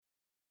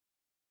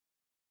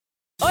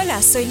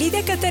Hola, soy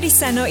Lidia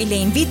Catarizano y le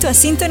invito a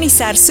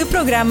sintonizar su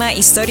programa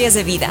Historias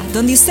de Vida,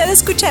 donde usted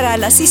escuchará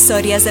las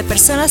historias de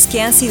personas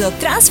que han sido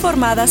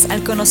transformadas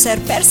al conocer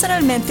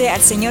personalmente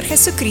al Señor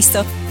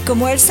Jesucristo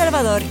como el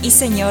Salvador y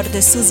Señor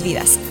de sus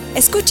vidas.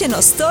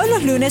 Escúchenos todos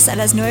los lunes a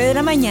las 9 de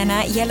la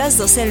mañana y a las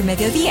 12 del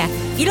mediodía,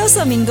 y los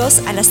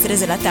domingos a las 3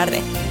 de la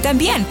tarde.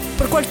 También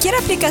por cualquier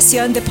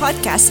aplicación de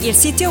podcast y el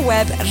sitio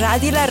web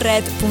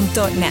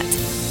radiolared.net.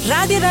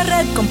 Radio La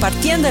Red,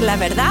 compartiendo la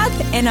verdad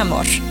en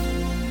amor.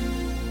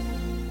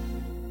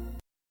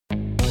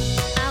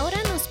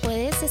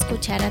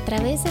 Escuchar a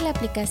través de la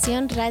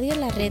aplicación Radio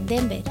La Red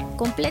Denver,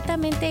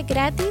 completamente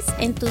gratis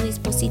en tu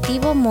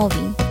dispositivo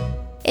móvil.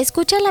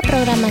 Escucha la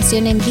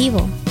programación en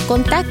vivo,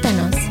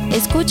 contáctanos,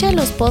 escucha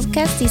los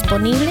podcasts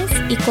disponibles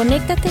y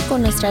conéctate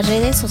con nuestras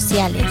redes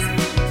sociales.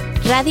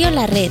 Radio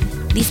La Red,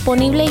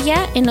 disponible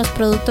ya en los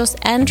productos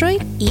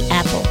Android y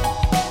Apple.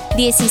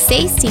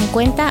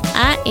 1650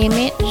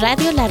 AM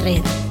Radio La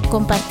Red,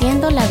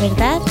 compartiendo la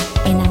verdad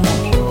en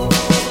amor.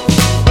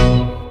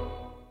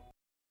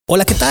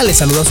 Hola, ¿qué tal? Les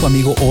saluda a su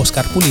amigo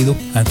Oscar Pulido,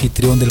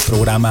 anfitrión del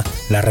programa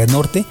La Red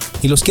Norte,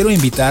 y los quiero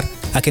invitar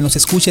a que nos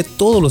escuche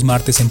todos los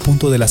martes en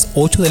punto de las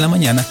 8 de la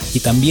mañana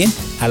y también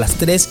a las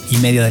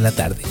 3:30 de la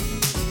tarde.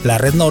 La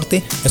Red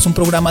Norte es un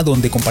programa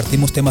donde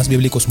compartimos temas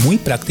bíblicos muy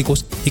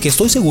prácticos y que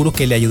estoy seguro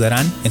que le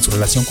ayudarán en su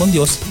relación con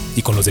Dios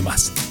y con los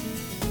demás.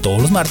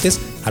 Todos los martes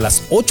a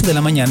las 8 de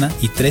la mañana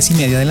y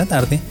 3:30 de la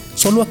tarde,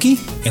 solo aquí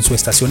en su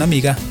estación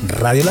amiga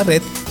Radio La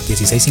Red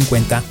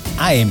 1650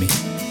 AM,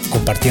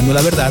 compartiendo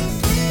la verdad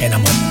en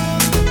amor.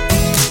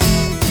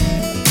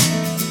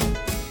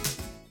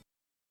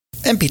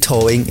 MP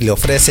Towing le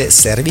ofrece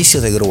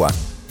servicio de grúa.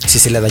 Si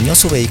se le dañó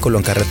su vehículo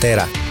en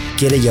carretera,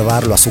 quiere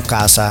llevarlo a su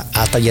casa,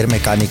 a taller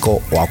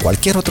mecánico o a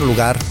cualquier otro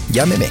lugar,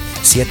 llámeme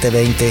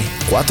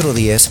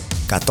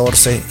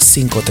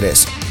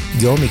 720-410-1453.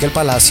 Yo, Miguel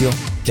Palacio,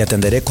 le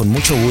atenderé con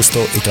mucho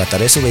gusto y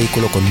trataré su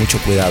vehículo con mucho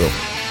cuidado.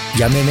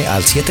 Llámeme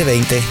al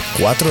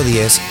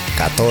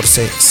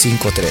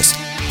 720-410-1453.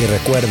 Y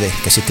recuerde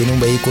que si tiene un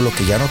vehículo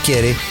que ya no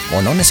quiere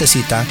o no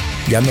necesita,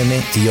 llámeme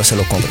y yo se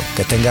lo compro.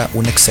 Que tenga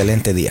un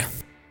excelente día.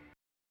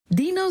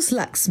 Dino's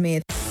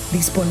Locksmith,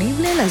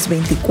 disponible las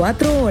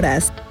 24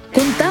 horas.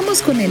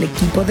 Contamos con el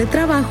equipo de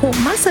trabajo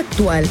más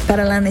actual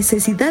para la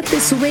necesidad de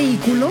su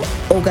vehículo,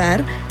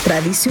 hogar,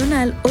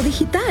 tradicional o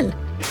digital.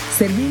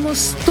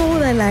 Servimos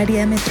toda el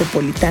área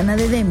metropolitana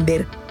de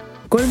Denver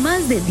con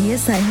más de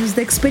 10 años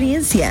de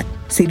experiencia,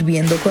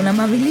 sirviendo con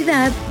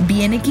amabilidad,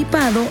 bien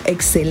equipado,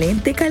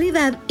 excelente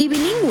calidad y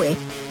bilingüe.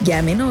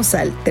 Llámenos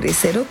al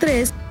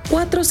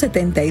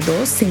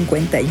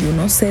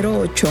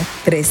 303-472-5108,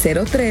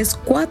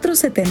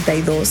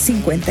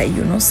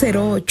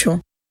 303-472-5108.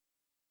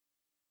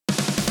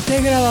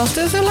 ¿Te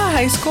graduaste de la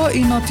high school y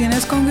no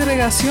tienes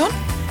congregación?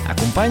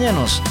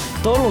 Acompáñanos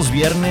todos los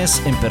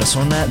viernes en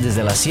persona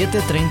desde las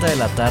 7:30 de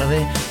la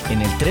tarde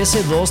en el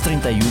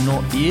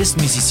 13231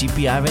 East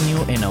Mississippi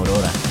Avenue en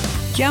Aurora.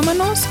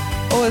 Llámanos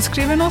o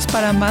escríbenos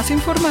para más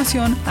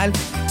información al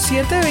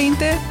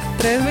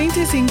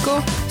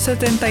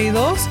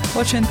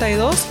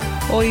 720-325-7282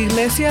 o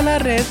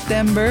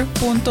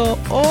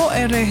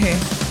iglesialareddenver.org.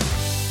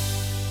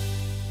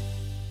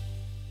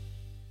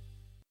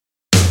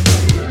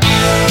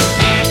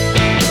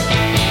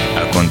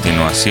 A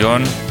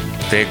continuación,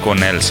 Té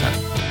con Elsa.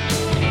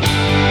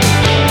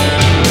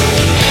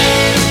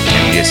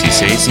 En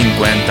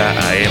 1650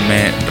 AM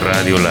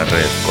Radio La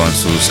Red, con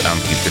sus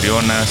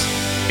anfitrionas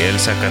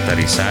Elsa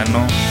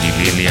Catarizano y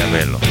Lilia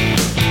Velo.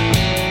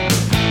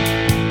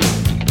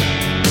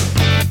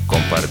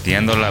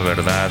 Compartiendo la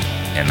verdad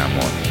en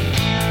amor.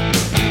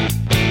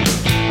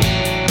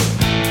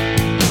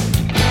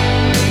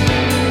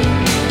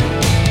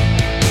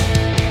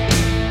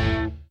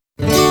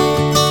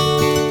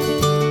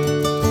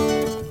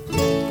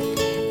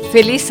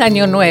 Feliz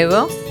Año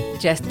Nuevo,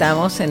 ya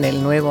estamos en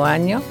el nuevo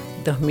año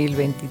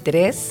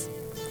 2023,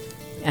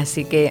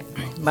 así que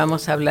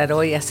vamos a hablar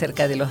hoy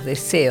acerca de los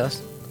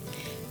deseos.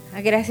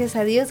 Gracias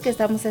a Dios que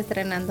estamos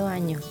estrenando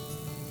año.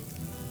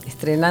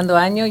 Estrenando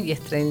año y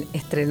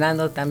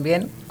estrenando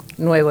también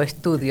nuevo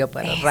estudio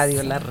para Eso.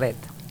 Radio La Red.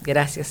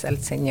 Gracias al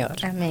Señor.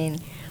 Amén.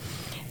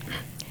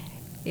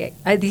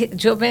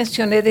 Yo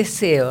mencioné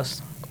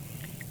deseos.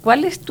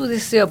 ¿Cuál es tu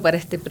deseo para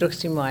este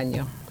próximo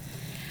año?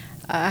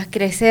 A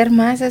crecer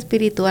más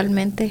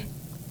espiritualmente,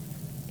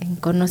 en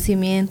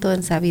conocimiento,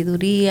 en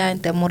sabiduría, en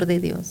temor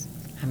de Dios.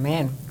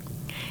 Amén.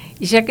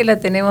 Y ya que la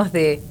tenemos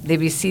de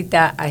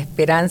visita a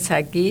Esperanza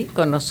aquí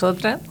con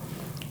nosotras,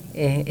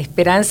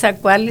 Esperanza,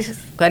 ¿cuál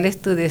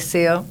es tu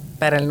deseo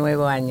para el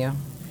nuevo año?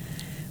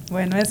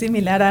 Bueno, es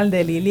similar al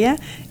de Lilia,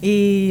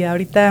 y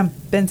ahorita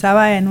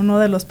pensaba en uno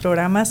de los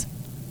programas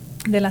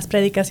de las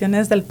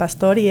predicaciones del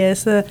pastor, y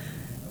es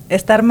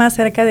estar más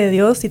cerca de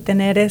Dios y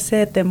tener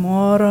ese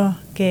temor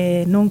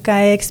que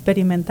nunca he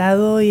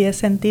experimentado y he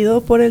sentido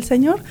por el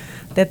Señor,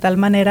 de tal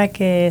manera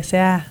que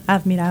sea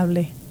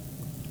admirable.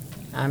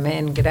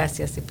 Amén.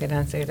 Gracias,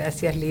 Esperanza.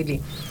 Gracias,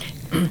 Lili.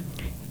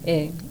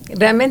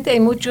 Realmente hay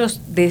muchos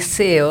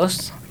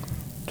deseos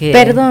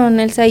Perdón,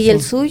 Elsa, ¿y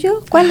el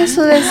suyo? ¿Cuál es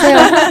su deseo?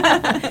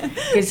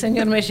 Que el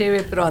Señor me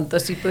lleve pronto,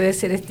 si puede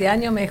ser este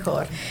año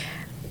mejor.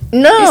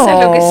 No. Eso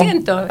es lo que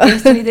siento,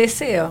 es mi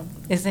deseo,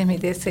 ese es mi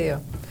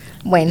deseo.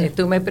 Bueno.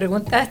 Tú me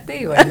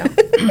preguntaste y bueno,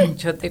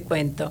 yo te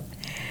cuento.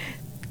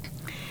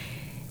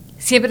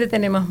 Siempre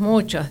tenemos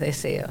muchos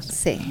deseos.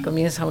 Sí.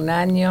 Comienza un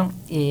año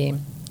y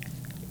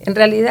en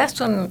realidad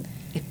son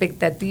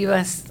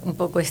expectativas un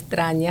poco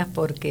extrañas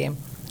porque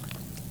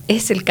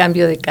es el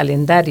cambio de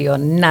calendario,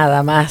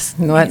 nada más,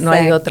 no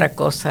hay otra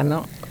cosa,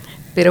 ¿no?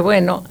 Pero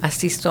bueno,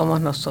 así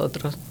somos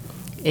nosotros.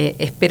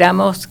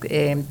 Esperamos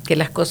que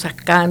las cosas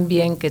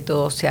cambien, que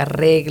todo se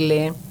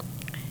arregle.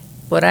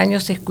 Por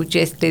años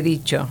escuché este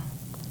dicho: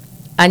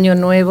 año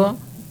nuevo,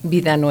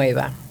 vida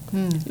nueva.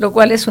 Lo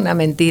cual es una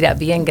mentira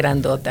bien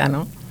grandota,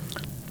 ¿no?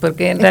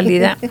 Porque en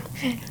realidad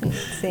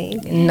sí.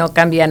 No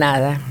cambia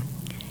nada.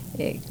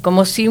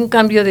 Como si un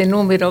cambio de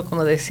número,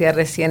 como decía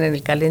recién en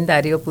el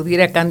calendario,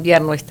 pudiera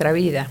cambiar nuestra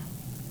vida.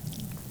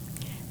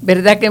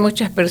 ¿Verdad que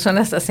muchas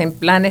personas hacen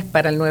planes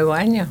para el nuevo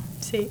año?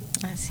 Sí.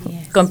 Así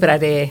es.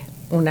 Compraré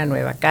una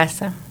nueva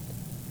casa,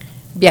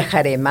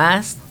 viajaré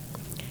más,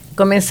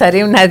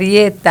 comenzaré una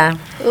dieta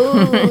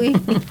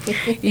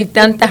y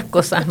tantas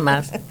cosas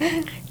más.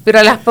 Pero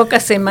a las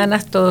pocas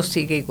semanas todo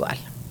sigue igual.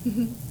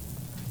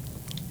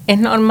 Es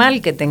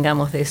normal que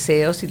tengamos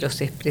deseos y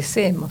los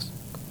expresemos,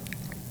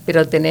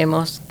 pero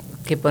tenemos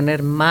que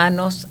poner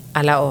manos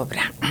a la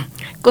obra.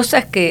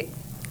 Cosas que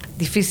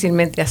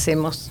difícilmente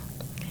hacemos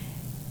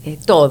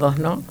todos,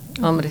 ¿no?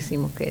 Hombres y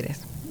mujeres.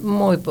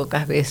 Muy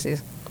pocas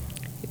veces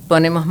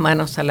ponemos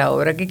manos a la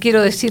obra. ¿Qué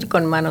quiero decir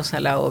con manos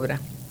a la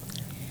obra?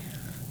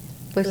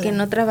 Pues que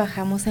no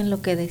trabajamos en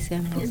lo que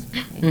deseamos.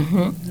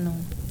 No.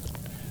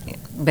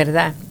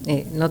 ¿Verdad?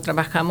 No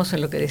trabajamos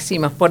en lo que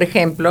decimos. Por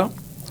ejemplo,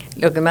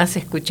 lo que más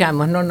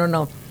escuchamos,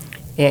 no.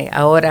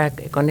 Ahora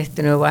con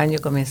este nuevo año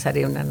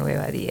comenzaré una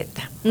nueva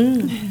dieta.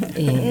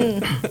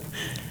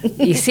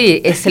 Y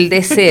sí, es el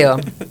deseo,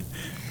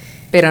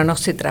 pero no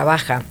se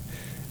trabaja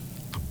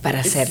para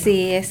hacerlo.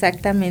 Sí,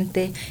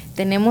 exactamente.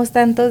 Tenemos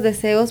tantos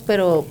deseos,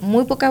 pero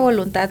muy poca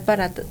voluntad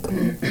para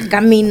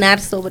caminar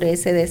sobre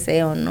ese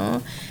deseo,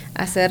 ¿no?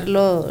 Hacer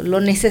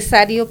lo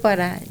necesario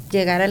para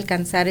llegar a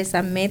alcanzar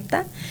esa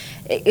meta,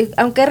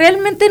 aunque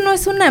realmente no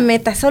es una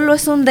meta, solo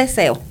es un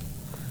deseo.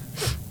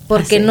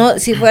 Porque no,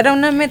 si fuera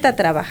una meta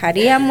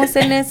trabajaríamos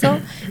en eso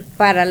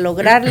para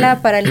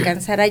lograrla, para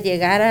alcanzar a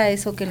llegar a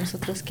eso que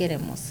nosotros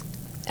queremos.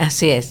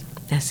 Así es.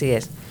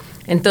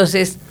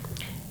 Entonces,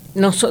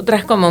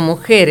 nosotras como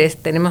mujeres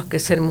tenemos que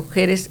ser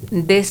mujeres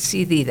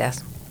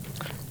decididas.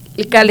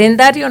 El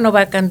calendario no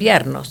va a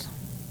cambiarnos.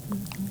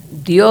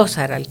 Dios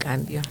hará el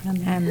cambio.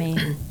 Amén.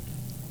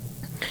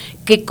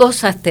 ¿Qué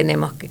cosas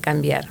tenemos que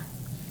cambiar?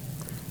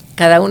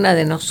 Cada una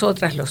de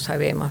nosotras lo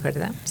sabemos,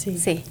 ¿verdad?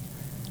 Sí.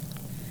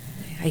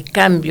 Hay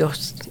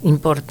cambios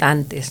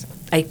importantes,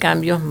 hay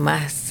cambios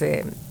más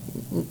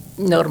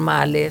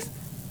normales,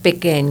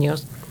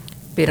 pequeños,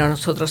 pero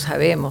nosotros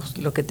sabemos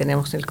lo que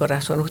tenemos en el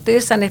corazón.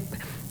 Ustedes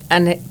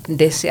han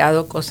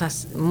deseado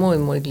cosas muy,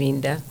 muy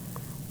lindas,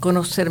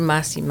 conocer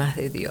más y más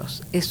de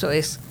Dios. Eso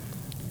es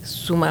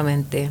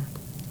sumamente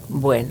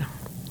bueno.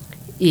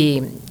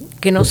 Y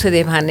que no se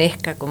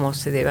desvanezca como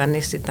se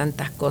desvanece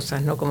tantas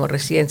cosas, ¿no? Como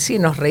recién sí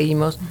nos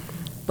reímos,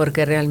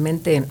 porque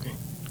realmente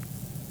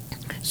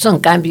son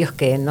cambios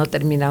que no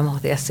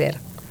terminamos de hacer,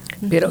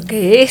 pero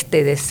que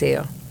este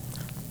deseo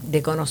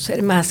de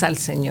conocer más al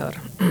Señor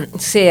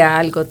sea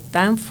algo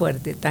tan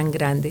fuerte, tan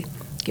grande,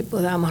 que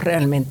podamos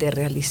realmente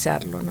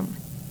realizarlo, ¿no?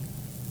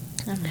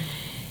 Amén.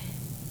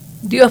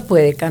 Dios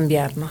puede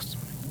cambiarnos.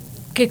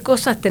 ¿Qué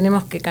cosas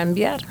tenemos que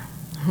cambiar?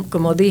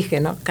 Como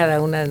dije, ¿no?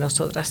 Cada una de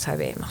nosotras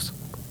sabemos.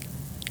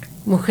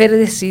 Mujer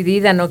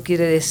decidida no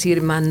quiere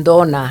decir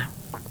mandona.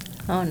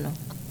 Oh, no.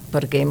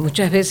 Porque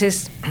muchas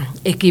veces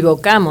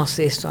equivocamos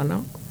eso,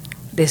 ¿no?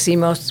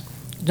 Decimos,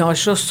 no,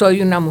 yo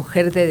soy una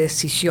mujer de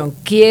decisión,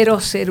 quiero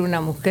ser una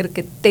mujer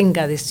que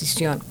tenga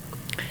decisión.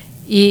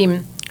 Y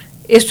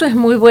eso es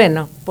muy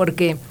bueno,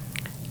 porque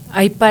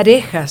hay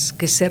parejas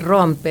que se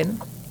rompen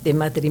de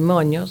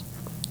matrimonios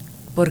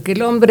porque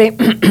el hombre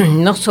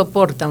no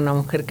soporta a una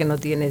mujer que no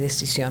tiene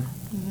decisión.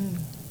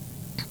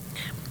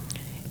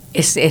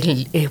 Es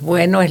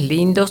bueno, es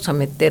lindo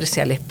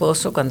someterse al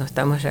esposo cuando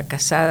estamos ya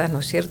casadas, ¿no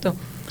es cierto?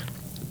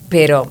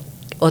 Pero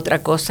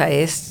otra cosa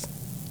es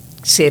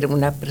ser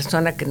una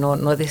persona que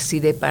no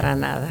decide para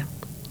nada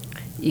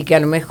y que a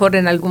lo mejor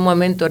en algún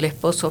momento el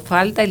esposo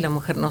falta y la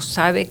mujer no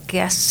sabe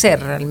qué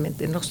hacer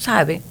realmente, no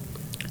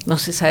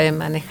se sabe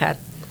manejar.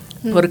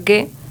 ¿Por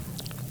qué?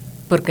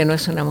 Porque no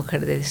es una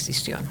mujer de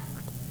decisión.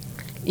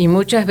 Y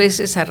muchas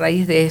veces a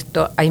raíz de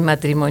esto hay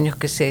matrimonios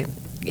que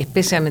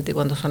especialmente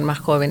cuando son más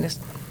jóvenes,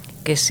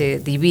 que se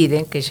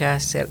dividen, que ya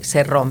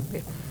se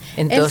rompe.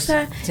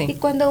 Entonces, sí. Y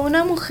cuando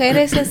una mujer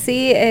es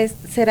así,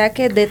 ¿será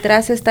que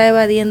detrás está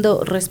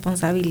evadiendo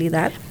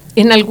responsabilidad?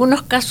 En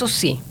algunos casos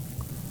sí.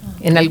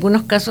 En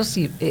algunos casos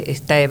sí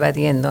está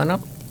evadiendo,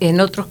 ¿no? En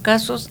otros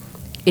casos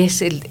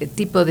es el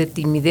tipo de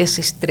timidez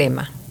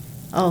extrema.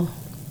 Oh.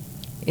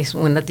 Es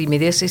una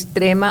timidez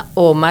extrema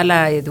o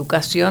mala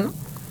educación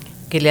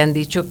que le han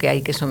dicho que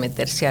hay que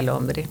someterse al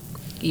hombre.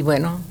 Y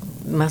bueno,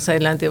 más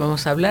adelante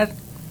vamos a hablar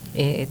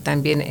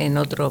también en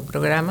otro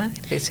programa,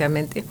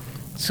 especialmente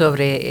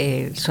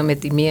sobre el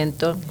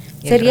sometimiento.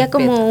 ¿Sería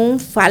como un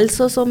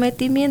falso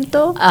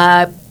sometimiento?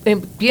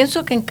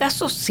 Pienso que en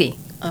casos sí,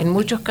 en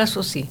muchos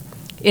casos sí.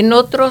 En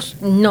otros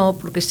no,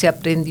 porque se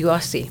aprendió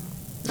así.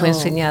 Fue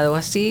enseñado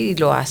así y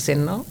lo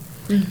hacen, ¿no?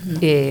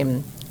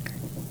 Uh-huh.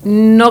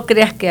 No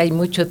creas que hay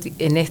mucho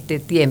en este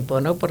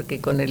tiempo, ¿no? Porque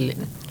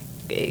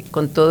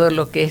con todo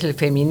lo que es el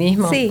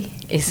feminismo, sí,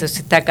 eso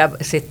se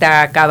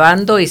está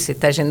acabando y se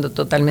está yendo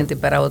totalmente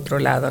para otro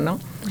lado, ¿no?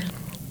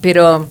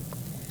 Pero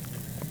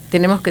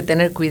tenemos que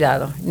tener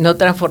cuidado, no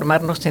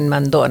transformarnos en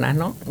mandonas,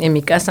 ¿no? En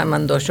mi casa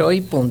mando yo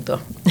y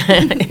punto.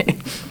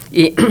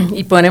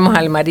 y ponemos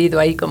al marido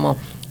ahí como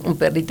un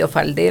perrito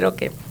faldero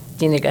que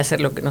tiene que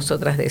hacer lo que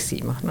nosotras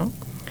decimos, ¿no?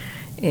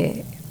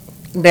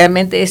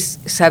 Realmente es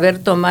saber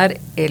tomar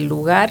el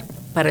lugar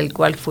para el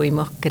cual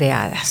fuimos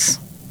creadas.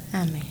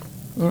 Amén.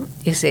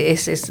 Ese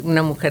es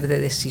una mujer de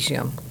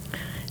decisión.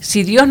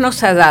 Si Dios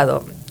nos ha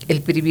dado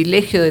el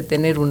privilegio de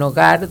tener un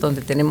hogar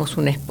donde tenemos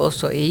un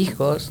esposo e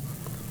hijos,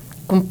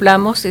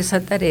 cumplamos esa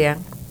tarea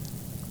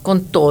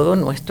con todo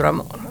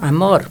nuestro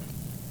amor,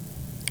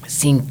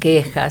 sin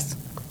quejas,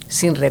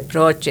 sin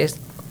reproches,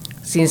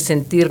 sin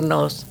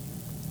sentirnos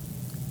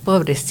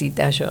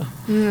pobrecita yo.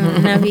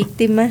 Una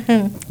víctima.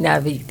 Una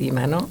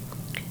víctima, ¿no?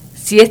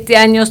 Si este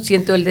año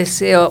siento el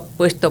deseo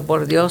puesto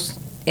por Dios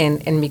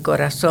en mi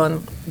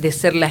corazón de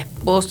ser la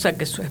esposa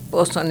que su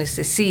esposo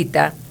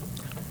necesita,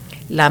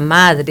 la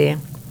madre,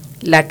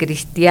 la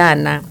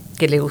cristiana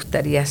que le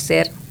gustaría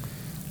ser,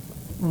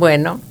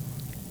 bueno,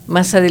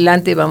 más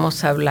adelante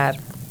vamos a hablar,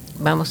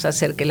 vamos a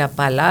hacer que la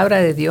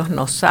palabra de Dios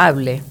nos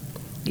hable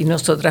y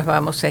nosotras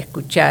vamos a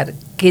escuchar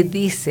qué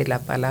dice la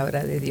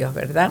palabra de Dios,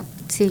 ¿verdad?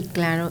 Sí,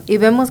 claro. Y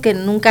vemos que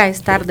nunca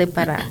es tarde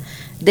para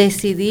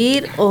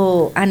decidir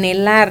o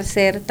anhelar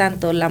ser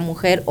tanto la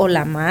mujer o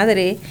la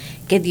madre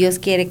que Dios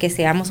quiere que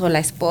seamos, o la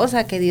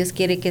esposa que Dios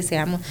quiere que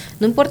seamos.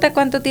 No importa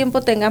cuánto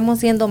tiempo tengamos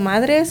siendo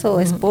madres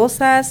o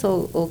esposas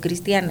o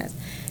cristianas,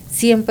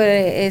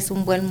 siempre es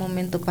un buen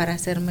momento para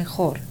ser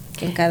mejor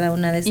en cada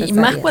una de esas áreas. Y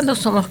más cuando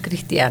somos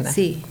cristianas.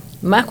 Sí.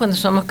 Más cuando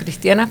somos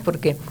cristianas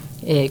porque,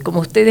 como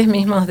ustedes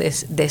mismos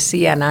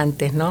decían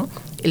antes, ¿no?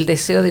 El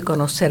deseo de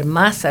conocer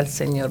más al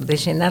Señor, de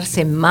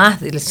llenarse más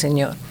del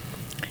Señor.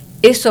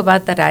 Eso va a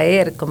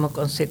traer como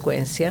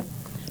consecuencia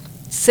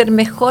ser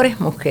mejores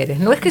mujeres.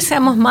 No es que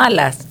seamos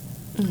malas,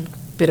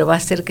 pero va a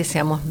hacer que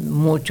seamos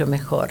mucho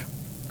mejor.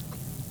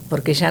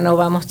 Porque ya no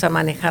vamos a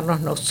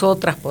manejarnos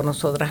nosotras por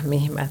nosotras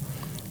mismas.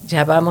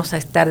 Ya vamos a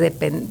estar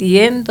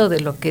dependiendo de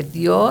lo que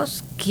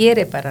Dios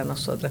quiere para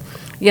nosotras.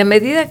 Y a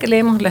medida que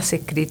leemos las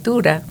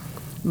Escrituras,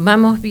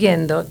 vamos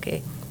viendo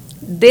que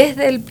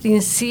desde el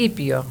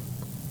principio,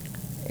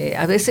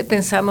 a veces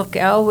pensamos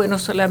que, bueno,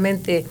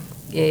 solamente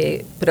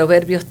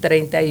Proverbios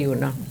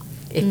 31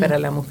 es para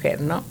la mujer,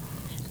 ¿no?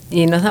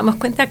 Y nos damos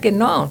cuenta que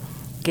no,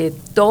 que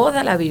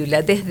toda la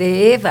Biblia,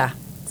 desde Eva,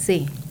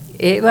 sí.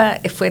 Eva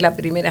fue la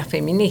primera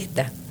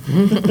feminista,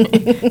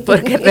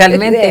 porque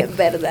realmente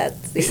verdad,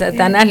 sí.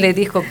 Satanás le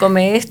dijo,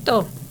 come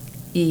esto,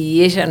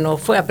 y ella no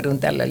fue a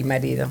preguntarle al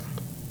marido.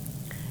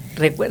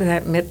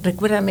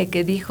 Recuérdame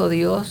qué dijo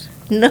Dios.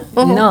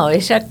 No,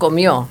 ella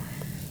comió,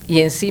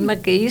 y encima,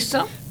 ¿qué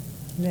hizo?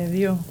 Le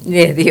dio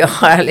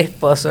al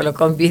esposo, lo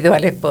convidó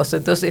al esposo.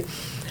 Entonces,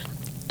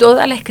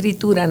 toda la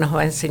Escritura nos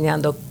va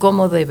enseñando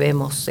cómo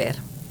debemos ser.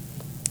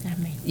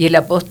 Amén. Y el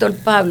apóstol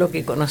Pablo,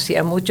 que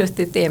conocía mucho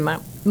este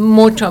tema,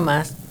 mucho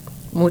más,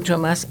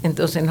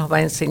 entonces nos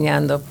va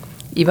enseñando.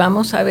 Y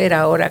vamos a ver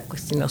ahora,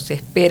 pues, si nos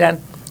esperan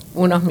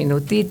unos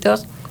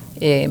minutitos,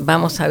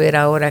 vamos a ver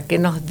ahora qué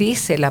nos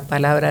dice la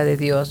palabra de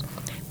Dios.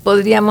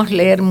 Podríamos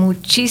leer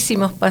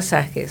muchísimos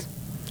pasajes,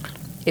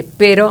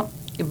 pero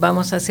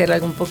vamos a hacer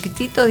algo un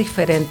poquitito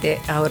diferente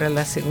ahora en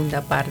la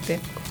segunda parte.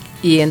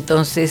 Y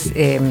entonces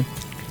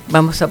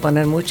vamos a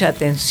poner mucha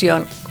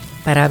atención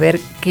para ver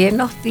qué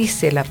nos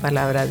dice la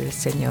palabra del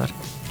Señor.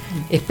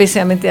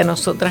 Especialmente a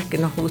nosotras que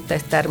nos gusta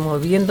estar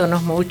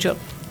moviéndonos mucho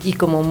y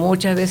como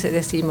muchas veces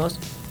decimos,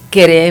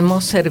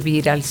 queremos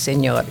servir al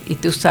Señor. Y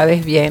tú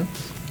sabes bien,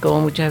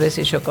 como muchas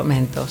veces yo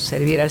comento,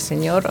 servir al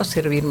Señor o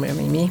servirme a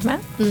mí misma.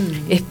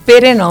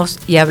 Espérenos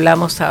y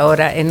hablamos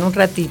ahora en un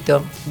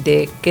ratito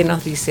de qué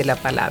nos dice la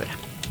palabra.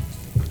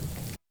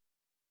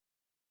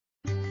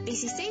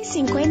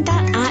 1650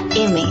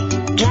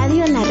 AM,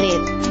 Radio La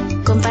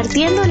Red,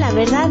 compartiendo la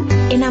verdad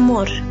en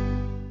amor.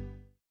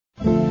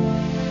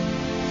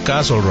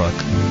 Castle Rock.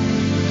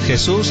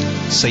 Jesús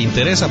se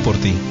interesa por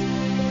ti.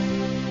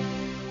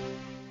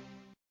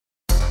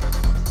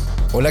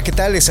 Hola, ¿qué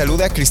tal? Les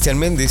saluda Cristian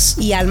Méndez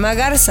y Alma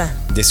Garza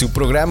de su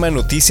programa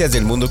Noticias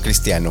del Mundo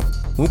Cristiano,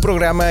 un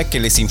programa que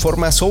les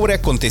informa sobre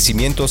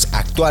acontecimientos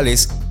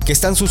actuales que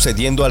están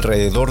sucediendo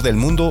alrededor del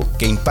mundo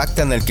que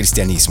impactan al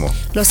cristianismo.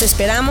 Los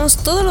esperamos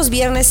todos los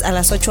viernes a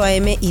las 8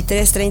 a.m. y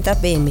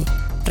 3:30 p.m.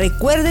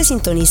 Recuerde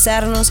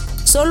sintonizarnos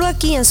solo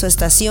aquí en su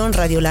estación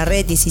Radio La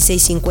Red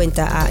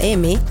 1650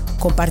 AM,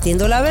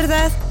 compartiendo la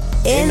verdad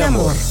en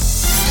amor.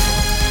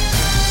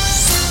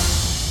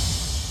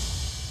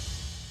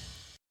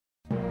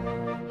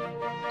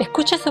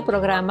 Escucha su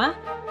programa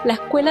La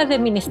Escuela de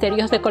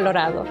Ministerios de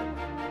Colorado,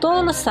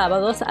 todos los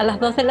sábados a las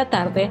 2 de la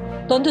tarde,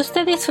 donde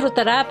usted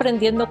disfrutará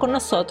aprendiendo con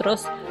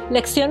nosotros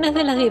lecciones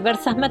de las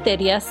diversas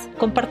materias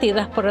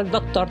compartidas por el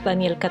Dr.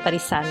 Daniel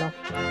Catarizano.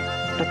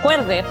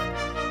 Recuerde,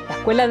 La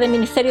Escuela de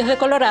Ministerios de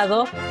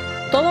Colorado,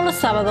 todos los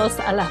sábados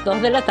a las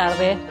 2 de la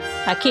tarde,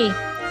 aquí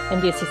en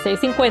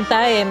 1650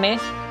 AM,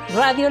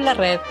 Radio La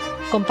Red,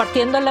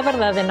 compartiendo la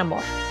verdad en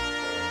amor.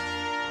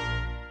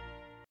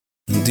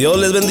 Dios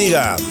les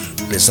bendiga.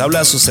 Les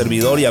habla su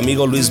servidor y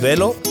amigo Luis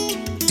Velo,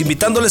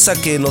 invitándoles a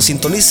que nos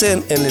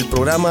sintonicen en el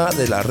programa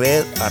de la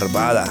Red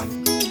Arvada.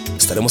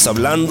 Estaremos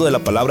hablando de la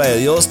palabra de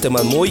Dios,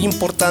 temas muy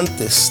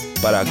importantes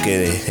para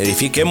que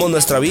edifiquemos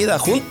nuestra vida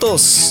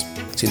juntos.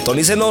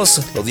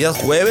 Sintonícenos los días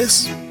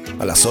jueves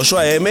a las 8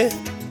 a.m.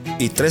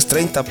 y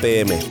 3:30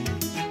 p.m.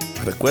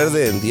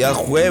 Recuerden, día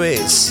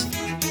jueves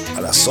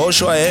a las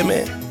 8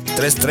 a.m.,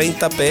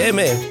 3:30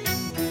 p.m.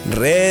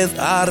 Red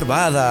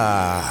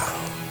Arvada.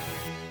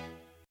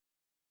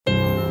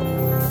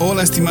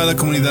 Hola, estimada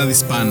comunidad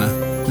hispana.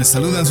 Les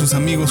saludan sus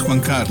amigos Juan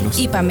Carlos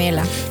y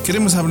Pamela.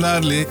 Queremos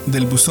hablarle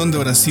del buzón de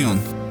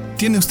oración.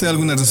 ¿Tiene usted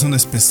alguna razón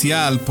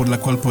especial por la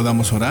cual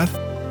podamos orar?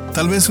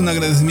 Tal vez un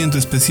agradecimiento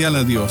especial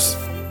a Dios.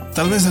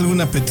 Tal vez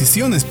alguna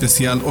petición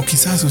especial, o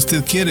quizás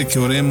usted quiere que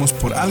oremos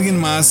por alguien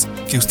más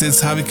que usted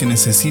sabe que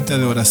necesita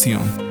de oración.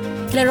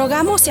 Le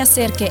rogamos se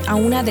acerque a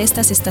una de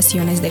estas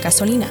estaciones de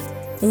gasolina.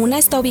 Una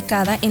está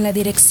ubicada en la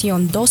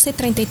dirección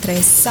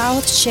 1233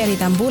 South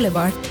Sheridan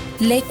Boulevard,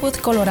 Lakewood,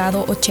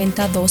 Colorado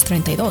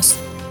 80232,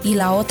 y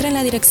la otra en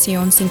la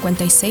dirección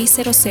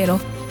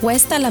 5600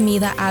 West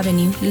Alameda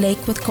Avenue,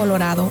 Lakewood,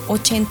 Colorado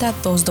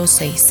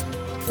 80226.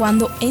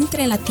 Cuando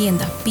entre en la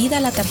tienda, pida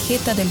la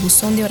tarjeta del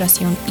buzón de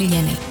oración y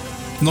llénela.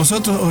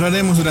 Nosotros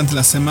oraremos durante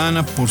la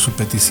semana por su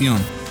petición.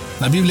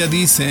 La Biblia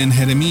dice en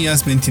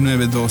Jeremías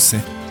 29:12,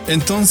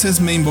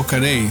 entonces me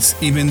invocaréis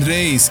y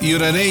vendréis y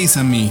oraréis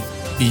a mí,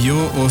 y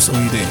yo os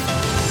oiré.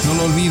 No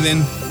lo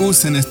olviden,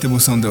 usen este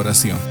buzón de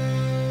oración.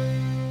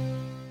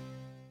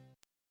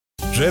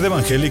 Red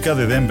Evangélica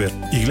de Denver,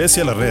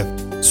 Iglesia La Red.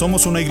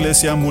 Somos una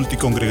iglesia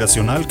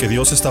multicongregacional que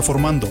Dios está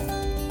formando.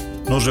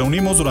 Nos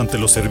reunimos durante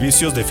los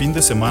servicios de fin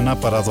de semana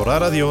para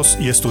adorar a Dios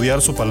y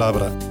estudiar su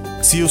palabra.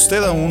 Si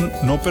usted aún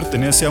no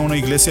pertenece a una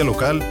iglesia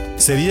local,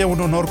 sería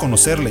un honor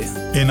conocerle.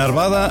 En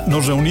Arvada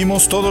nos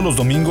reunimos todos los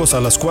domingos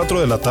a las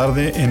 4 de la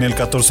tarde en el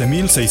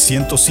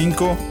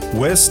 14605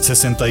 West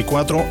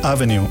 64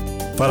 Avenue.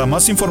 Para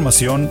más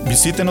información,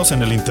 visítenos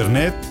en el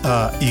internet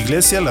a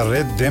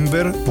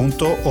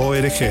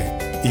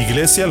iglesialareddenver.org.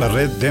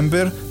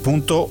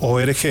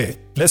 iglesialareddenver.org.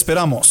 ¡Le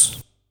esperamos!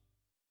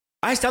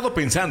 ¿Ha estado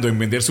pensando en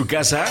vender su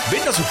casa?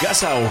 Venda su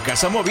casa o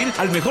casa móvil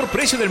al mejor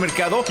precio del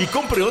mercado y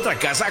compre otra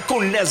casa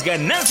con las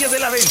ganancias de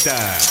la venta.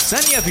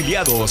 Sani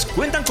Afiliados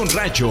cuentan con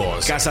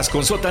ranchos, casas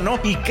con sótano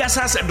y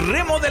casas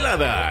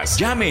remodeladas.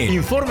 Llame,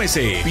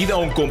 infórmese, pida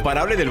un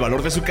comparable del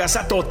valor de su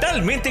casa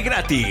totalmente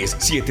gratis.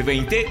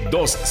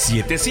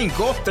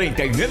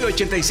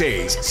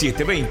 720-275-3986.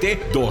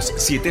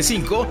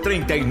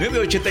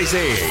 720-275-3986.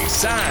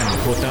 San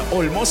J.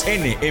 Olmos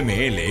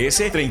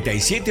NMLS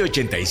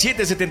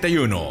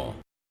 378771.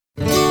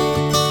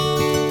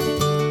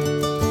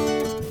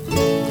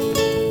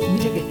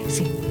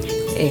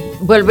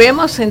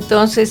 Volvemos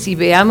entonces y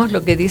veamos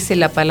lo que dice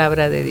la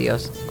palabra de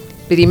Dios.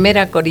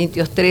 1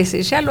 Corintios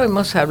 13, ya lo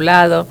hemos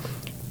hablado,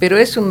 pero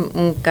es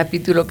un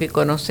capítulo que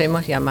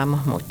conocemos y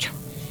amamos mucho.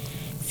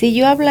 Si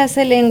yo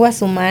hablase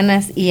lenguas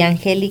humanas y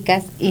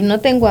angélicas y no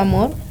tengo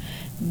amor,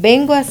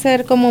 vengo a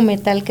ser como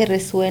metal que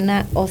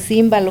resuena o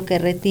címbalo que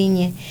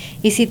retiñe.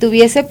 Y si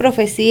tuviese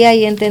profecía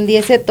y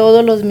entendiese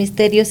todos los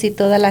misterios y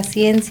toda la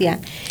ciencia,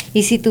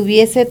 y si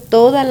tuviese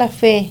toda la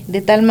fe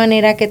de tal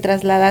manera que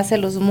trasladase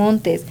los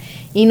montes,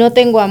 y no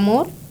tengo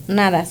amor,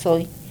 nada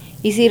soy.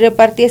 Y si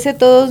repartiese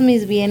todos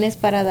mis bienes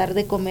para dar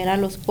de comer a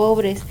los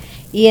pobres,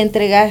 y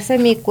entregase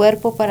mi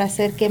cuerpo para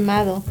ser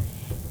quemado,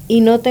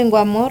 y no tengo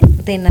amor,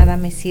 de nada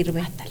me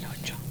sirve.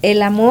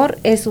 El amor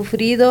es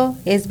sufrido,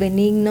 es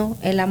benigno,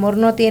 el amor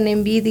no tiene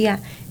envidia,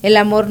 el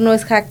amor no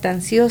es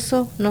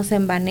jactancioso, no se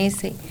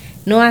envanece,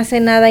 no hace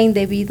nada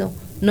indebido,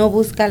 no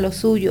busca lo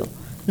suyo,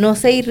 no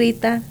se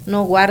irrita,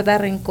 no guarda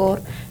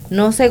rencor,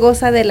 no se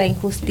goza de la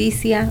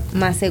injusticia,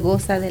 mas se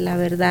goza de la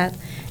verdad.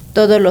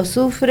 Todo lo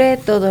sufre,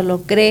 todo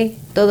lo cree,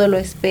 todo lo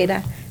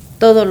espera,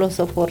 todo lo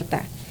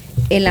soporta.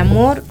 El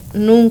amor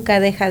nunca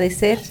deja de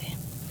ser.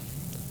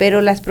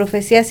 Pero las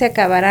profecías se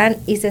acabarán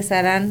y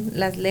cesarán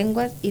las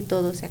lenguas y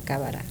todo se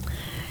acabará.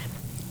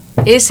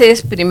 Ese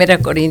es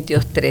 1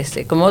 Corintios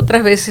 13. Como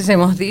otras veces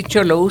hemos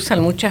dicho, lo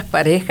usan muchas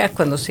parejas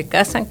cuando se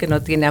casan, que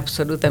no tiene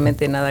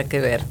absolutamente nada que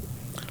ver.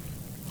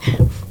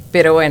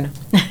 Pero bueno,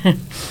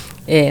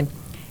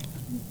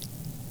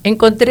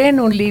 encontré en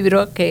un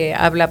libro que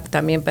habla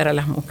también para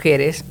las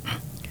mujeres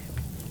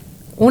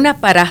una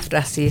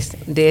paráfrasis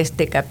de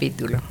este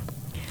capítulo.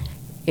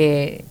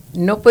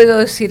 No puedo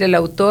decir el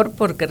autor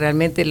porque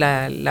realmente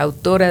la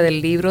autora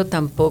del libro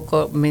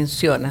tampoco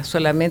menciona,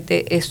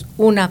 solamente es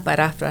una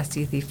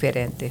paráfrasis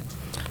diferente.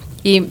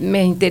 Y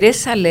me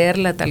interesa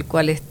leerla tal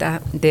cual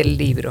está del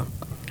libro,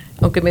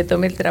 aunque me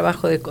tomé el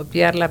trabajo de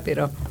copiarla,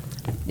 pero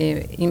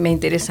y me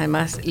interesa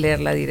más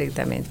leerla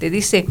directamente.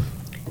 Dice,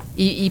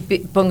 y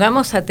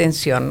pongamos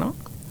atención, ¿no?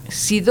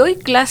 Si doy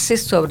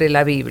clases sobre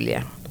la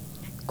Biblia,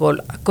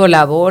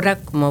 colabora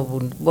como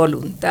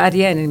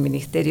voluntaria en el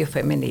ministerio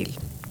femenil.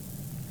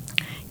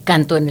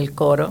 Canto en el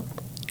coro,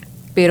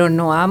 pero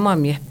no amo a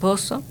mi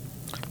esposo.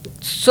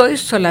 Soy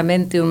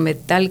solamente un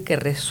metal que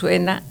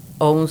resuena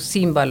o un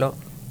címbalo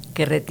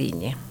que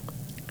retiñe.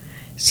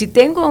 Si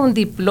tengo un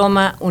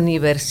diploma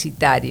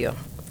universitario,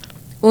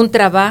 un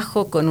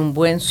trabajo con un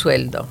buen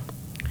sueldo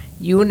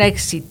y una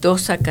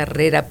exitosa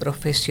carrera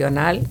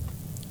profesional,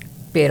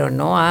 pero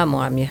no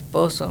amo a mi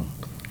esposo,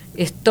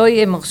 estoy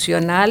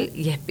emocional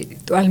y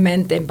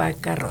espiritualmente en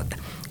bancarrota.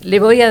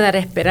 Le voy a dar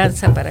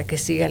esperanza para que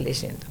siga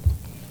leyendo.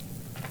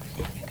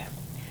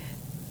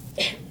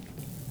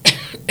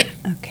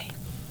 Ok,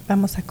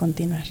 vamos a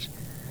continuar.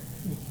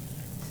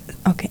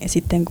 Ok,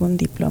 si tengo un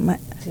diploma.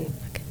 Sí.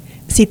 Okay.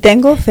 Si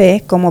tengo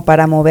fe como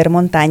para mover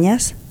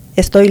montañas,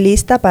 estoy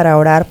lista para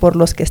orar por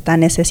los que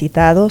están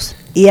necesitados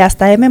y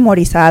hasta he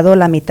memorizado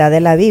la mitad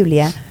de la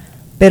Biblia,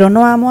 pero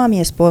no amo a mi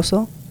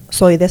esposo,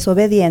 soy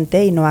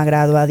desobediente y no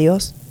agrado a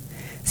Dios.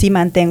 Si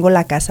mantengo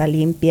la casa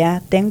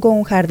limpia, tengo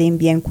un jardín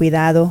bien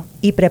cuidado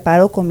y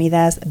preparo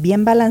comidas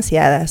bien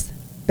balanceadas,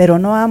 pero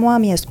no amo a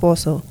mi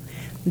esposo,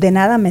 de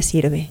nada me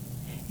sirve.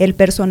 El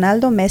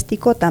personal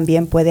doméstico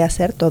también puede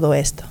hacer todo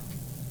esto.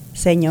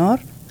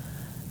 Señor,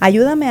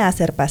 ayúdame a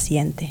ser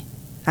paciente,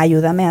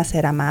 ayúdame a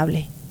ser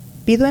amable.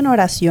 Pido en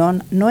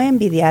oración no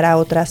envidiar a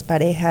otras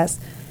parejas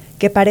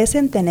que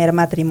parecen tener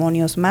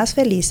matrimonios más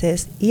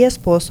felices y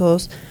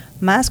esposos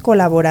más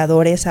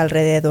colaboradores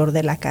alrededor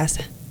de la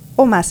casa,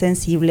 o más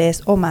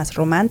sensibles o más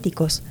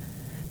románticos.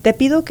 Te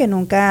pido que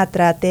nunca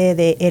trate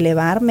de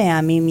elevarme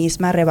a mí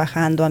misma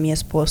rebajando a mi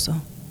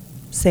esposo.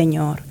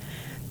 Señor,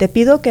 te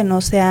pido que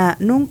no sea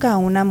nunca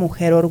una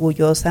mujer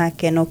orgullosa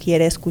que no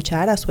quiere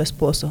escuchar a su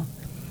esposo,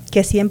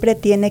 que siempre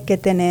tiene que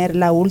tener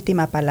la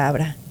última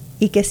palabra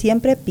y que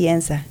siempre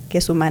piensa que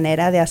su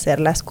manera de hacer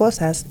las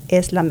cosas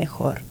es la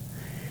mejor.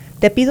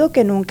 Te pido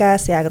que nunca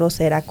sea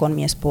grosera con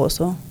mi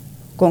esposo,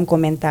 con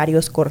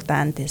comentarios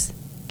cortantes,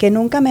 que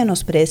nunca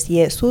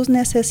menosprecie sus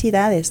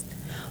necesidades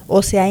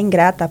o sea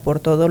ingrata por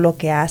todo lo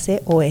que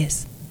hace o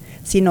es,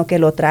 sino que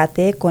lo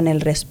trate con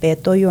el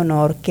respeto y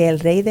honor que el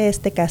rey de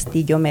este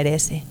castillo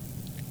merece.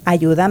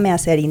 Ayúdame a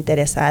ser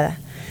interesada.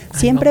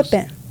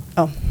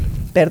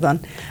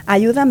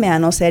 Ayúdame a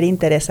no ser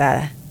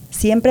interesada,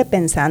 siempre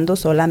pensando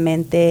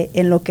solamente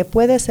en lo que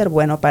puede ser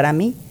bueno para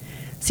mí,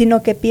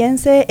 sino que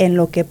piense en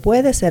lo que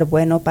puede ser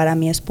bueno para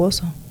mi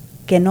esposo,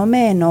 que no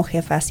me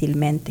enoje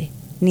fácilmente,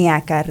 ni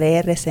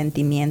acarree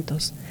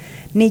resentimientos,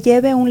 ni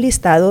lleve un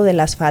listado de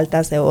las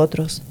faltas de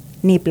otros,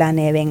 ni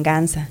planee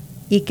venganza,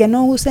 y que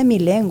no use mi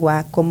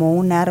lengua como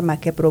un arma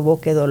que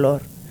provoque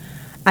dolor.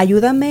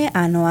 Ayúdame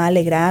a no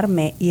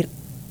alegrarme y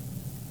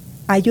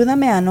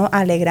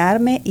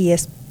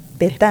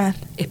espetar.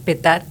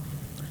 Espetar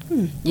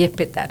y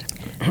espetar.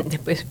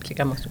 Después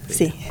explicamos.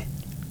 Sí,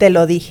 te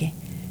lo dije.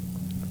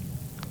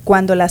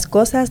 Cuando las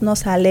cosas no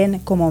salen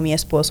como mi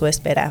esposo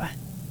esperaba.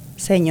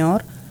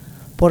 Señor,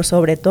 por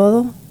sobre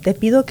todo, te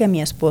pido que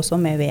mi esposo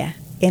me vea,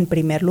 en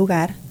primer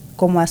lugar,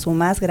 como a su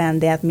más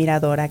grande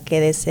admiradora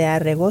que desea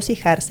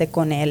regocijarse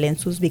con él en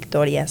sus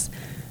victorias,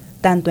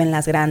 tanto en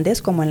las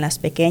grandes como en las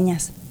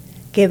pequeñas.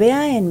 Que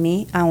vea en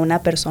mí a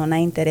una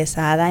persona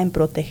interesada en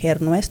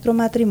proteger nuestro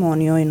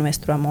matrimonio y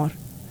nuestro amor.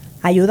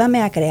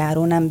 Ayúdame a crear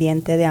un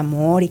ambiente de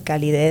amor y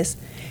calidez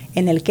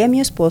en el que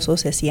mi esposo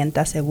se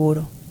sienta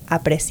seguro,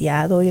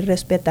 apreciado y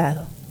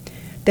respetado.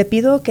 Te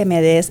pido que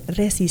me des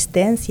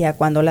resistencia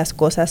cuando las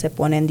cosas se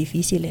ponen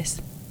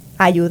difíciles.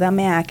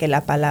 Ayúdame a que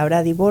la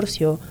palabra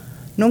divorcio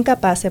nunca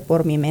pase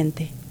por mi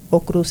mente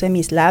o cruce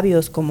mis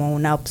labios como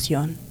una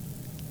opción.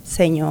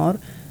 Señor,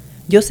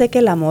 yo sé que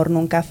el amor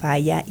nunca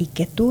falla y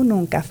que tú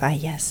nunca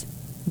fallas.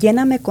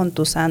 Lléname con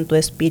tu Santo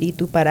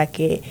Espíritu para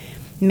que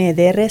me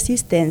dé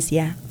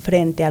resistencia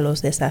frente a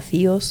los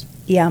desafíos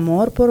y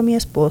amor por mi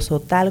esposo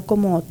tal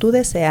como tú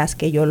deseas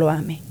que yo lo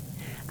ame,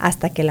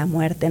 hasta que la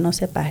muerte nos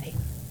separe.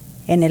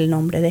 En el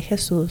nombre de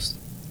Jesús.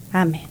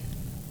 Amén.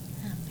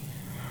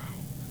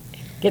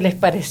 ¿Qué les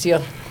pareció?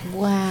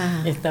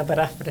 Wow. Esta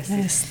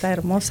paráfrasis. Está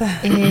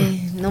hermosa.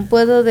 No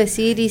puedo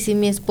decir, y si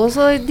mi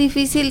esposo es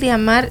difícil de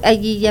amar,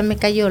 allí ya me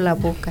cayó la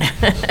boca.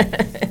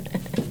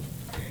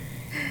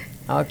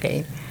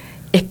 Ok.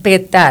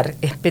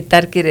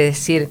 Espetar quiere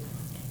decir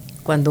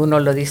cuando uno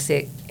lo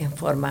dice en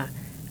forma,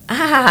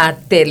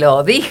 te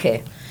lo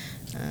dije.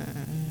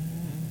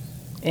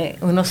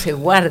 Uno se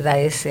guarda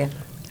ese,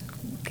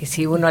 que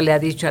si uno le ha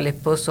dicho al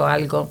esposo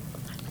algo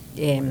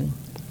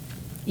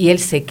y él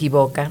se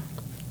equivoca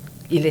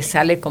y le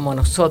sale como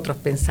nosotros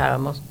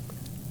pensábamos,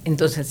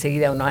 entonces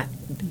enseguida uno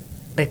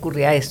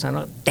recurre a eso,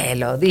 ¿no? Te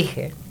lo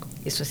dije.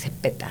 Eso es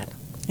espetar.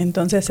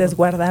 Entonces es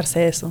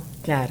guardarse eso.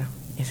 Claro,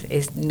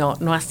 es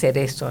no hacer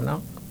eso,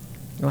 ¿no?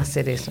 No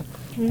hacer eso.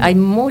 Hay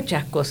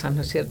muchas cosas,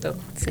 ¿no es cierto?,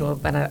 como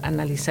para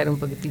analizar un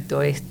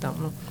poquitito esto,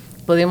 ¿no?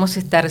 Podemos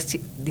estar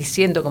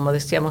diciendo, como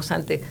decíamos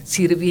antes,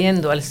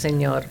 sirviendo al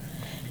Señor,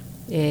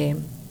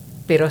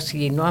 pero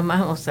si no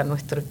amamos a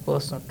nuestro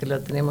esposo, que lo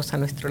tenemos a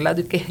nuestro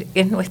lado y que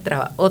es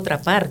nuestra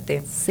otra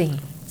parte,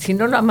 si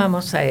no lo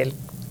amamos a él,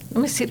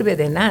 no me sirve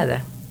de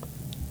nada,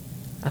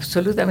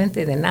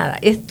 absolutamente de nada.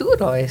 Es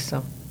duro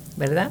eso,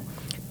 ¿verdad?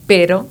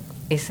 Pero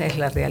esa es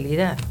la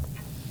realidad.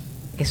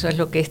 Eso es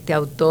lo que este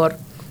autor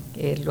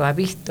lo ha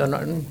visto, ¿no?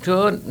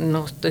 Yo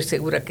no estoy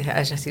segura que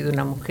haya sido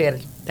una mujer,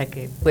 la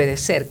que puede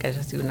ser que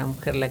haya sido una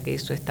mujer la que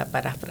hizo esta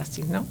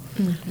paráfrasis, ¿no?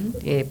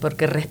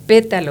 Porque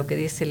respeta lo que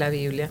dice la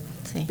Biblia,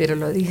 pero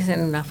lo dice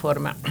en una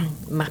forma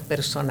más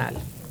personal.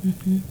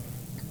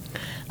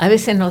 A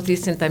veces nos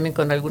dicen también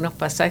con algunos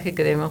pasajes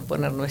que debemos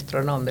poner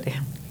nuestro nombre,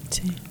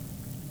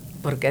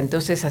 porque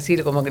entonces así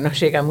como que nos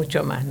llega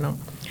mucho más, ¿no?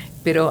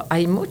 Pero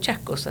hay muchas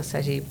cosas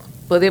allí.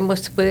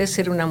 Puede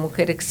ser una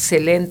mujer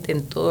excelente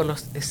en todos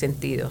los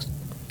sentidos,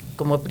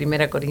 como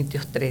 1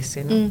 Corintios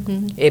 13, ¿no?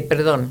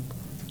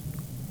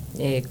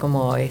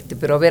 Como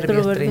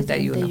Proverbios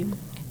 31.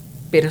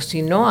 Pero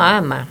si no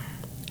ama,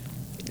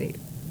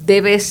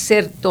 debe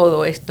ser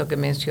todo esto que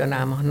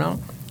mencionamos, ¿no?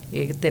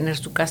 Tener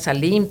su casa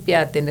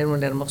limpia, tener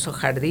un hermoso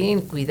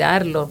jardín,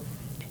 cuidarlo,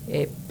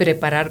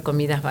 preparar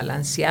comidas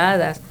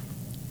balanceadas.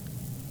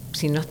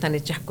 Si no están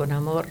hechas con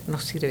amor, no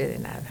sirve de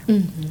nada.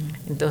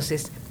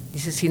 Entonces,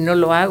 dice, si no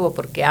lo hago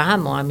porque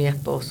amo a mi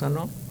esposo,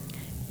 ¿no?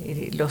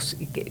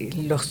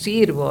 Lo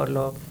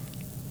sirvo,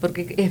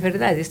 porque es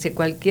verdad, dice,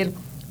 cualquier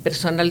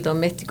personal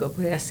doméstico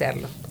puede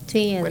hacerlo.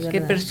 Sí, es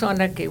cualquier verdad.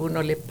 Persona que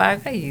uno le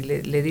paga y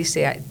le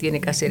dice, tiene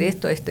que hacer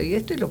esto, esto y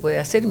esto, y lo puede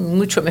hacer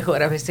mucho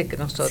mejor a veces que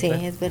nosotros. Sí,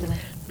 es verdad.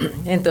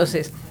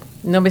 Entonces,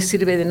 no me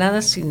sirve de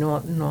nada si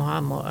no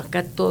amo.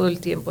 Acá todo el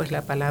tiempo es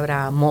la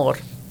palabra amor.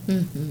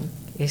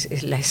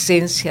 Es la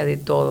esencia de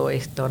todo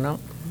esto, ¿no?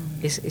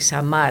 Es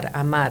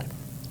amar.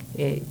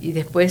 Y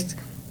después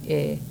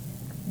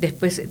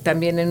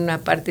también en una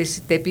parte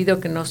dice, te pido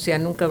que no sea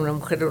nunca una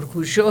mujer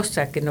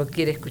orgullosa que no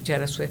quiere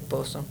escuchar a su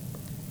esposo,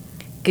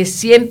 que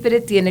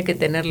siempre tiene que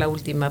tener la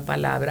última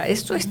palabra.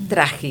 Eso es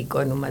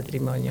trágico en un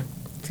matrimonio.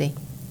 Sí.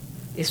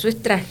 Eso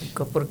es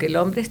trágico porque el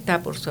hombre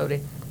está por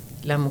sobre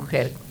la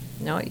mujer,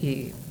 ¿no?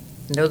 Y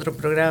en otro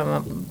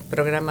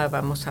programa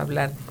vamos a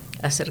hablar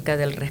acerca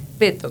del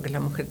respeto que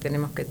la mujer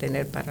tenemos que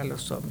tener para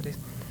los hombres.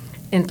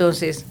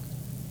 Entonces,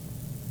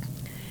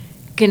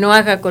 que no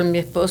haga con mi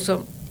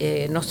esposo,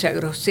 no sea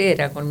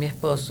grosera con mi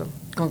esposo,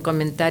 con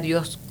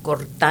comentarios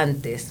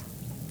cortantes.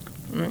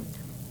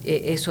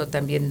 Eso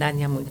también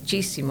daña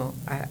muchísimo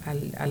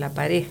a la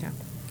pareja.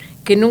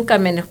 Que nunca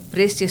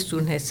menosprecie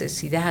sus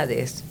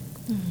necesidades,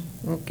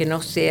 que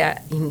no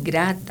sea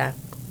ingrata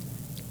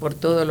por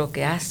todo lo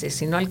que hace,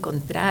 sino al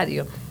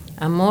contrario.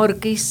 Amor,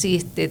 ¿qué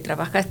hiciste?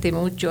 ¿Trabajaste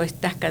mucho?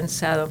 ¿Estás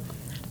cansado?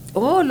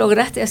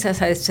 Lograste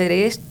hacer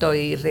esto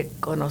y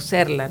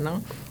reconocerla,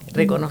 ¿no?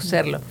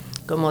 Reconocerlo.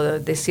 Como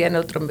decía en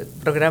otro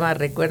programa,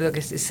 recuerdo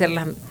que ser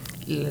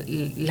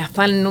la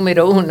fan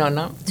número 1,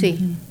 ¿no? Sí.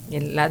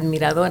 La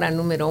admiradora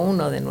número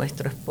 1 de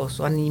nuestro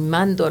esposo,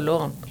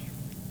 animándolo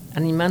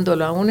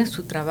aún en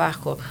su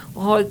trabajo.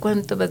 ¡Ay,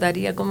 cuánto me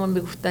daría, cómo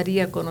me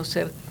gustaría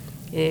conocer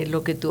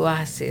lo que tú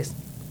haces!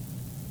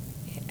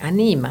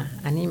 Anima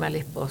al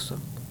esposo,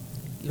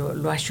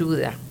 lo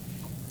ayuda.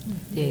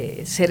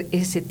 Ser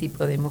ese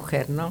tipo de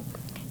mujer, ¿no?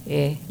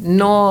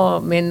 No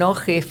me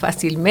enoje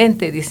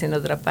fácilmente, dice en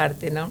otra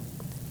parte, ¿no?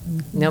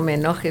 No me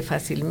enoje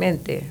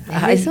fácilmente.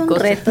 Es un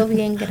reto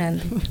bien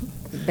grande.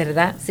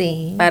 ¿Verdad?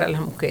 Sí. Para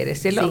las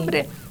mujeres. El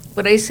hombre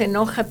por ahí se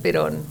enoja,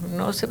 pero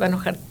no se va a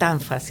enojar tan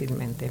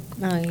fácilmente.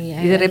 Ay,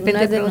 y de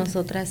repente de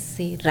nosotras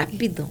sí,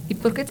 rápido. ¿Y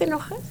por qué te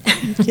enojas?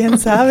 ¿Quién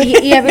sabe?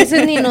 Y a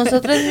veces ni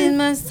nosotras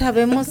mismas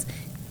sabemos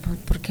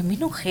por qué me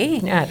enojé.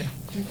 Claro.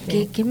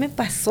 ¿Qué me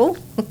pasó?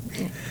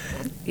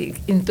 Y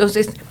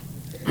entonces,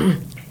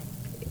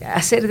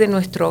 hacer de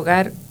nuestro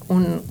hogar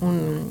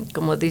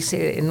como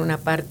dice en una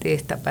parte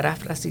esta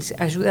paráfrasis,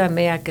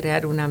 ayúdame a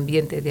crear un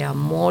ambiente de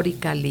amor y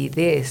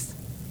calidez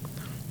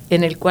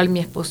en el cual mi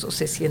esposo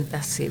se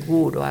sienta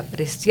seguro,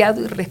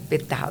 apreciado y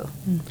respetado.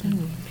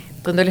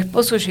 Cuando el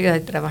esposo llega de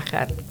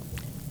trabajar,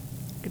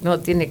 no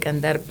tiene que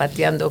andar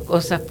pateando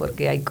cosas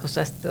porque hay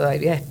cosas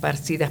todavía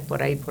esparcidas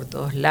por ahí por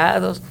todos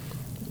lados,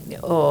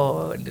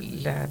 o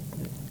el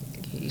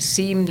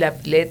la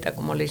pileta,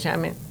 como le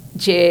llamen,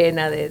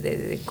 llena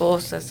de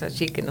cosas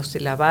allí que no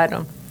se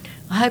lavaron.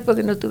 Ay,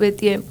 porque no tuve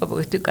tiempo,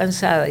 porque estoy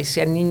cansada, y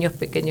sean niños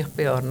pequeños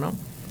peor, ¿no?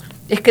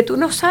 Es que tú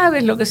no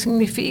sabes lo que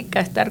significa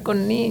estar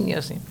con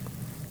niños.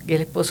 Y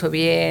el esposo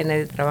viene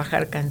de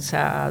trabajar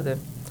cansado,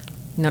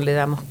 no le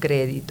damos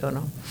crédito,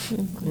 ¿no?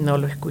 No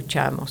lo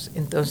escuchamos.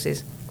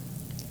 Entonces,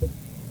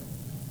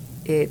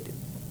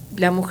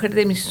 La mujer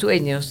de mis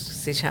sueños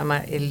se llama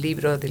el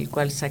libro del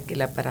cual saqué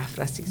la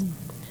paráfrasis.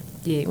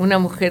 Y una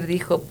mujer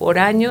dijo, por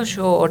años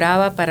yo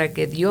oraba para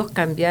que Dios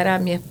cambiara a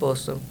mi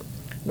esposo.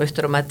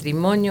 Nuestro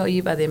matrimonio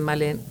iba de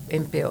mal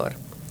en peor.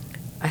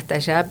 hasta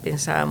allá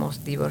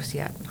pensábamos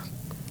divorciarnos.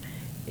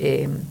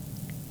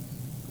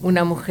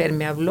 Una mujer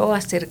me habló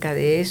acerca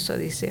de eso,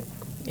 dice,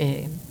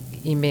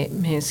 y me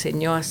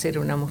enseñó a ser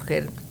una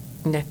mujer,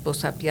 una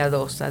esposa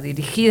piadosa,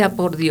 dirigida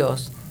por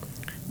Dios.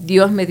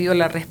 Dios me dio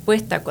la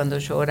respuesta cuando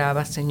yo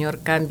oraba, Señor,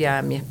 cambia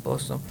a mi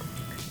esposo.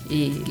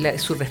 Y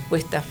su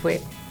respuesta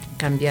fue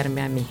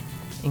cambiarme a mí,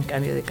 en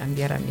cambio de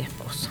cambiar a mi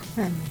esposo.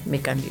 Me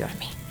cambió a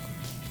mí.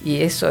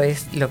 Y eso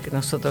es lo que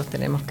nosotros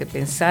tenemos que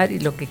pensar y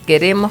lo que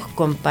queremos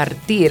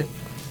compartir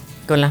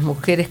con las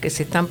mujeres que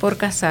se están por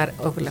casar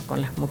o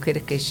con las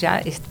mujeres que ya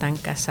están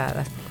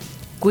casadas.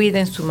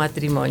 Cuiden su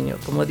matrimonio,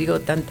 como digo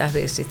tantas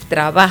veces,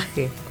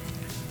 trabaje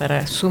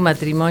para su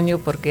matrimonio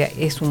porque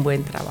es un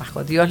buen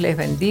trabajo. Dios les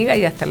bendiga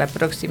y hasta la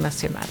próxima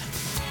semana.